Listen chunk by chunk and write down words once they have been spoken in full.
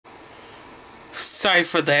sorry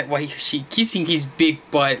for that white Yoshi. Kissing his big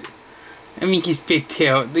butt. I mean his big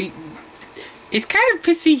tail. It's kind of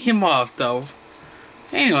pissing him off though.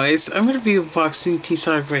 Anyways, I'm gonna be unboxing Team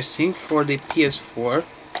Sonic Racing for the PS4.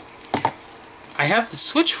 I have the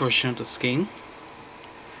Switch version of this game.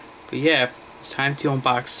 But yeah, it's time to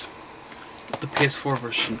unbox the PS4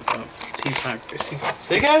 version of Team Sonic Racing for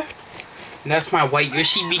Sega. And that's my white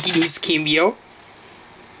Yoshi making his cameo.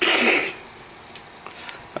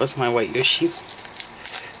 That was my white Yoshi.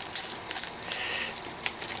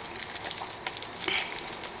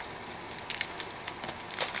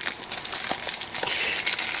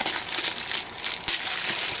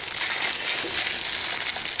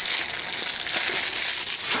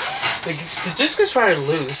 The disc is rather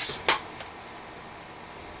loose.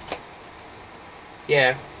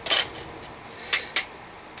 Yeah.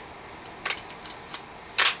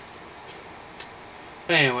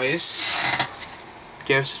 But anyways,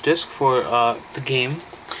 there's the disc for the game.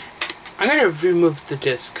 I'm gonna remove the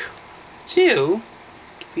disc to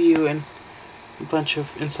give you a bunch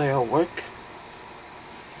of inside out work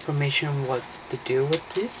information on what to do with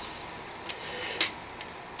this.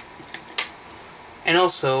 And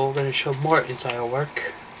also, we're going to show more inside our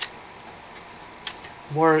work,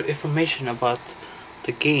 more information about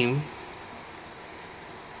the game.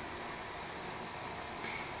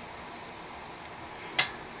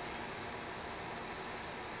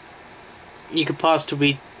 You can pause to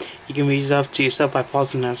read. You can read stuff to yourself by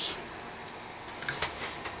pausing this.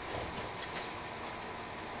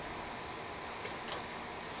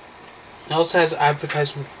 It also has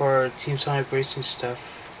advertisement for Team Sonic Racing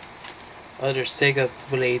stuff. Other Sega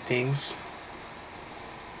related things.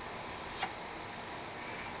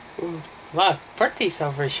 Ooh, a lot of birthday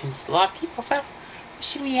celebrations. A lot of people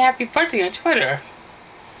wishing me happy birthday on Twitter.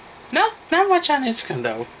 Not much on Instagram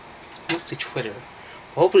though. Mostly Twitter.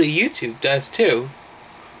 Hopefully YouTube does too.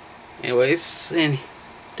 Anyways, and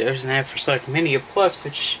there's an ad for Sonic Mania Plus,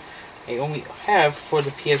 which I only have for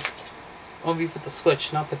the only for the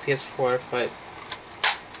Switch, not the PS4, but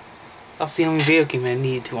that's the only video game I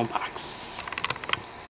need to unbox.